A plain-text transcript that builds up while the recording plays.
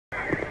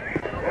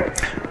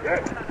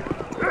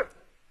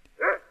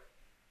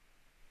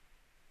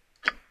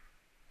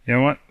You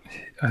know what?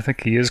 I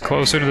think he is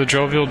closer to the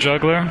Jovial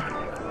Juggler.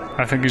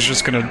 I think he's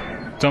just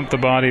gonna dump the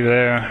body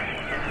there.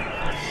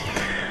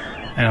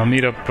 And I'll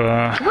meet up,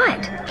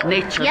 What?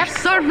 Nature's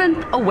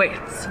servant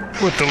awaits.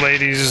 with the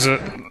ladies.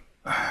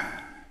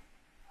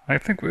 I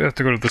think we have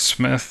to go to the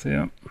smith,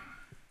 yeah.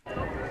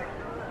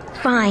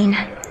 Fine.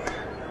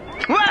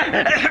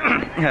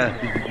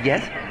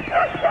 Yes?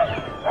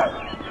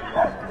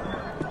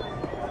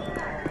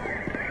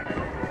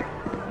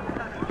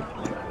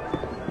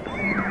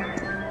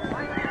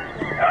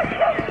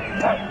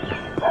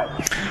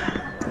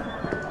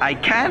 I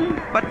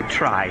can, but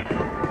try.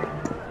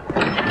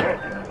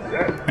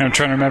 I'm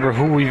trying to remember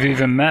who we've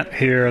even met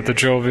here at the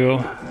Jovial.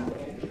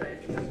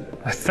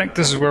 I think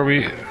this is where we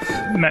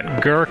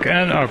met Gurk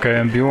and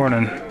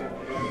Bjornen.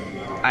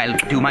 I'll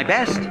do my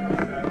best.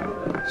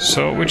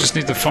 So we just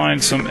need to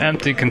find some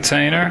empty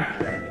container.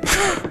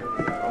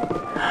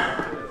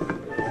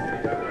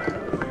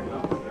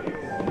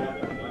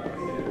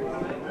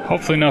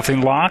 Hopefully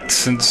nothing locked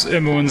since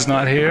Imoen's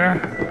not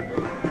here.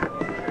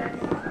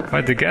 If I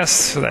had to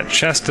guess, that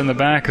chest in the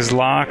back is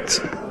locked.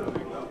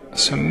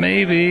 So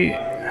maybe...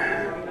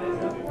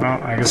 Well,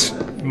 I guess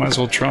might as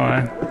well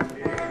try.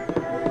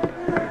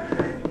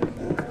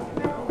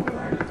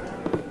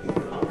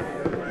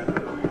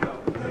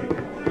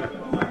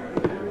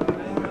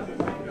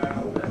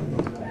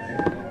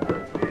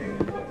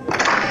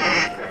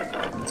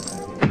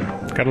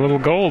 Got a little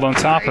gold on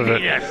top of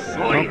it.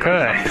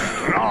 Okay.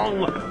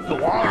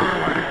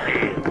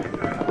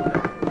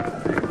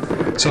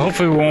 So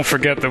hopefully we won't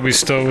forget that we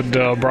stowed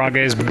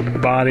Brage's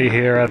body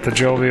here at the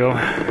Jovial.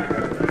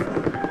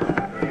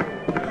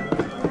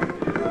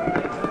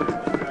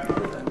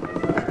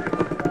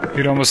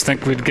 You'd almost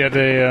think we'd get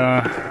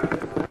a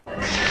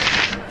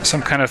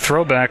some kind of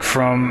throwback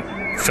from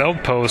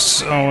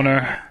Feldpost's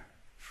owner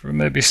for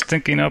maybe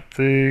stinking up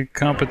the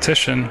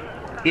competition.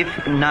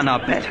 If none are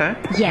better.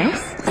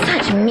 Yes?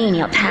 Such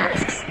menial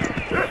tasks.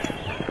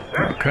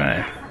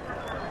 Okay.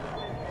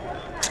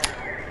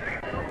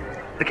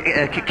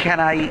 Can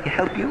I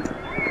help you?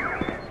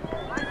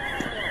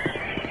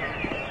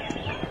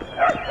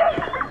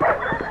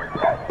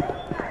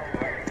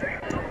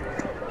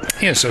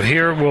 Yeah, so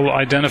here we'll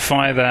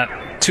identify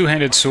that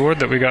two-handed sword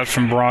that we got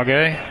from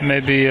Brage.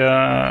 Maybe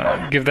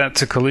give that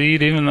to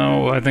Khalid, even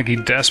though I think he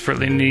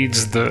desperately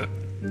needs the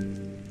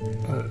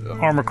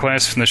armor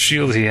class from the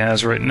shield he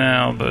has right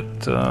now, but...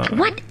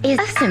 What is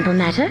a simple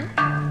matter?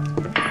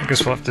 I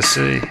guess we'll have to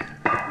see.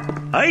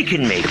 I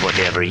can make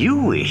whatever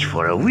you wish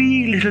for a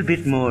wee little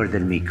bit more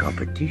than me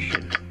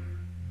competition.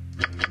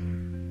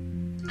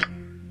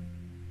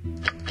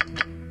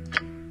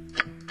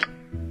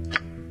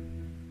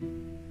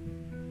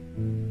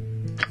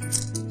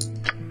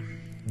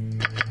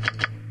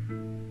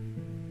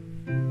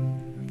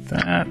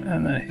 That,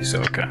 and then he's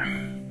okay.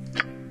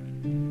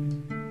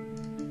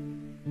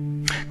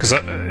 Because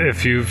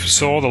if you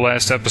saw the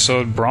last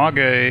episode,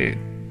 Brage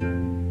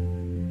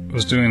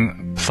was doing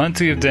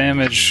plenty of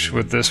damage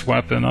with this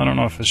weapon. I don't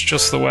know if it's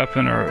just the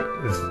weapon or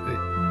if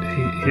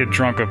he had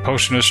drunk a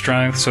potion of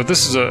strength. So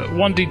this is a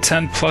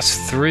 1d10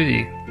 plus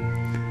 3.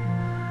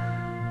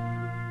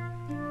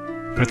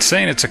 But it's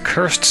saying it's a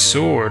cursed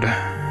sword.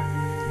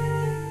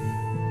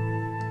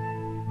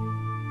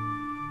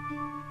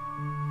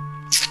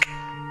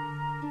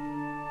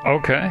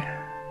 Okay.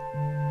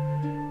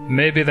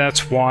 Maybe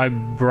that's why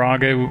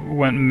Brage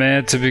went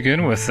mad to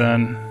begin with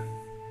then.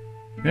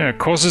 Yeah, it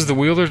causes the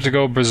wielder to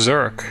go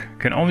berserk.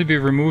 Can only be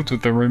removed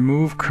with the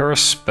remove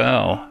curse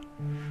spell.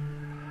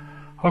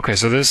 Okay,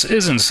 so this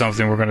isn't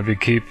something we're going to be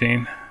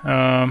keeping.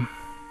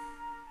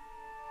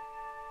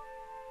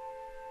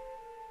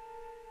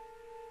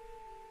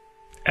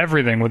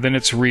 Everything within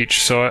its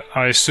reach. So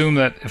I assume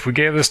that if we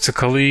gave this to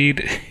Khalid,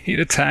 he'd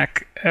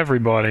attack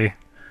everybody.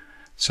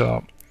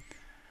 So...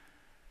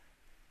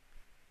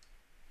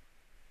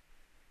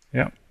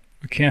 Yep,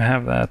 we can't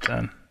have that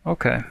then.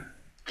 Okay.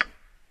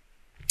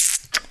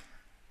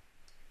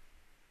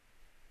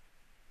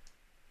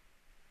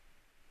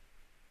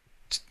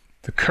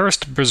 The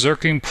Cursed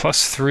Berserking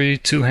plus 3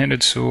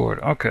 two-handed sword.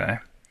 Okay.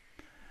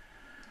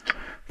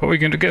 But we're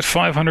going to get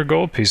 500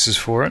 gold pieces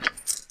for it.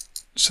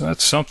 So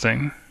that's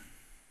something.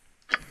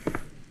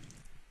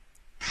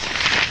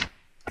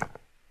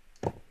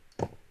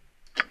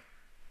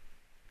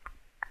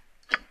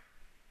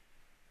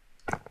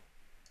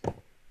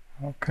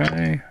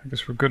 Okay, I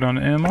guess we're good on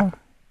ammo.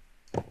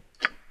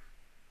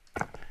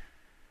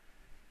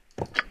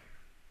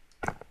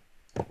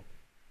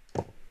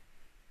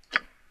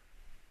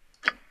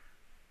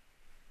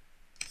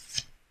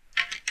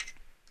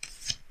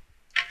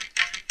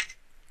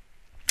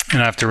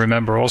 And I have to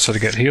remember also to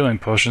get healing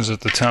potions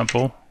at the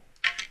temple.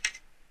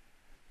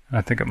 And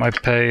I think it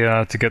might pay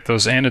to get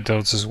those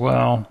antidotes as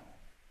well.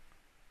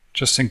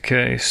 Just in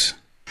case.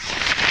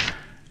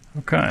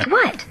 Okay.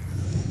 What?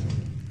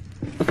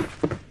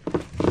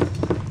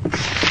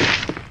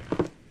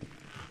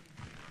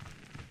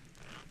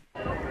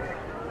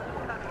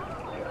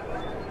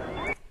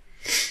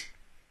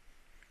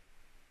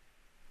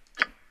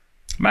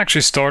 I'm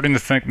actually starting to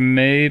think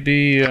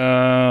maybe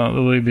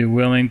Lilly would be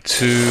willing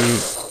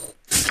to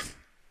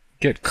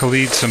get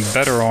Khalid some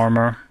better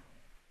armor.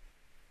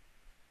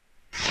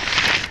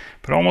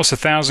 But almost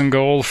 1,000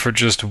 gold for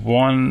just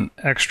 1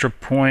 extra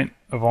point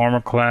of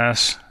armor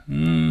class.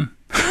 I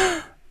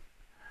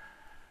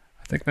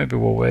think maybe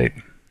we'll wait.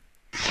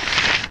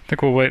 I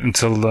think we'll wait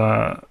until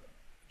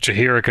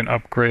Jaheira can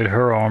upgrade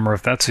her armor,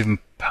 if that's even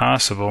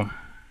possible.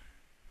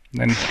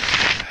 Then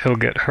he'll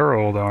get her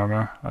old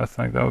armor. I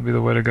think that would be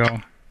the way to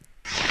go.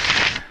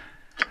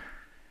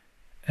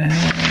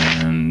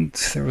 And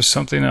there was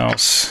something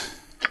else.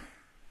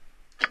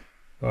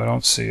 Oh, I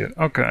don't see it.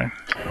 Okay.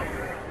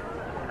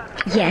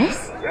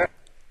 Yes?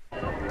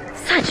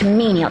 Such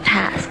menial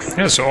tasks.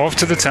 Yeah, so off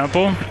to the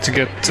temple to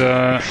get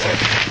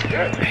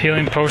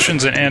healing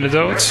potions and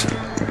antidotes.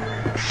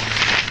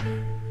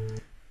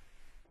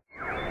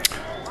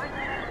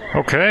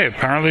 Okay,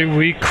 apparently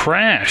we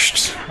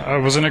crashed. I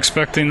wasn't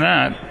expecting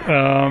that.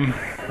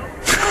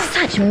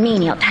 Such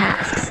menial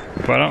tasks.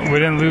 But we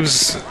didn't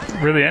lose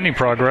really any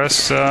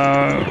progress.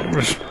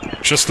 We're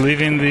just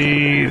leaving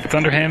the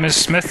Thunderhammer's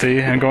smithy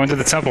and going to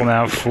the temple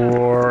now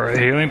for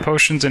healing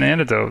potions and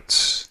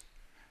antidotes.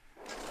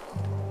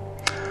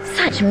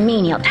 Such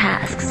menial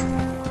tasks.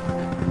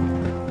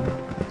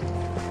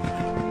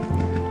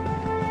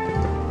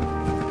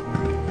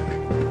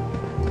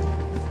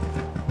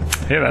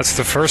 Yeah, that's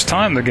the first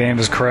time the game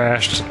has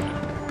crashed.